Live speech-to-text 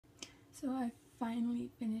So I finally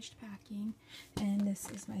finished packing, and this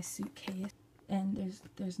is my suitcase, and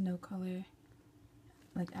there's no color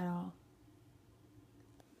like at all.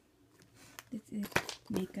 This is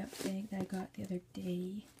makeup bag that I got the other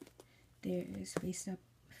day. There is face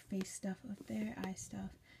stuff up there, eye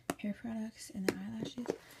stuff, hair products, and then eyelashes.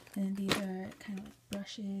 And then these are kind of like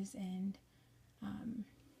brushes and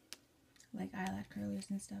like eyelash curlers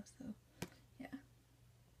and stuff. So yeah.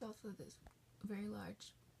 Also this very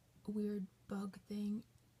large weird bug thing,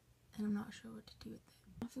 and I'm not sure what to do with it.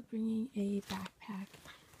 I'm also bringing a backpack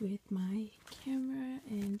with my camera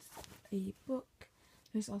and a book.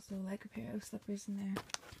 There's also like a pair of slippers in there.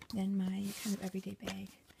 Then my kind of everyday bag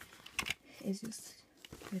is just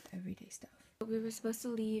with everyday stuff. We were supposed to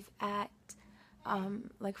leave at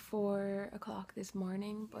like 4 o'clock this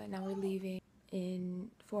morning, but now we're leaving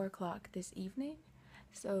in 4 o'clock this evening.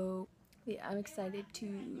 So yeah, I'm excited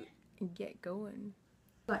to get going.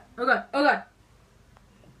 Oh god, oh god,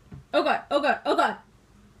 oh god, oh god, oh god.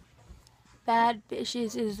 Bad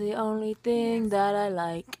bitches is the only thing that I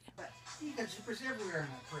like. You got zippers everywhere in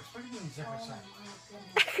that purse. What do you mean zipper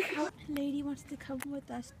side? Lady wants to come with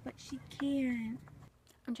us, but she can't.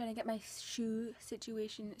 I'm trying to get my shoe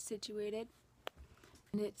situation situated,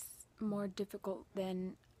 and it's more difficult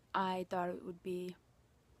than I thought it would be.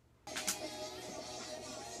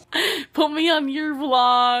 Put me on your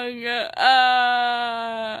vlog.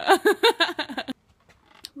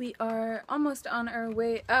 We are almost on our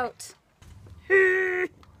way out. Why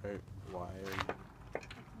are you...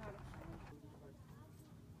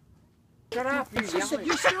 Shut up! It's just that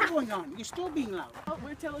you're still going on. You're still being loud. Oh,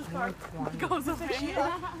 where Taylor's car goes away.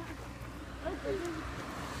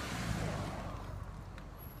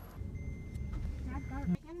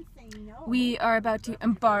 We are about to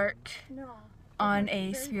embark on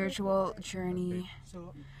a spiritual journey.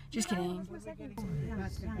 Just kidding.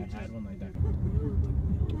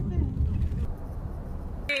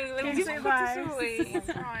 Let me say bye.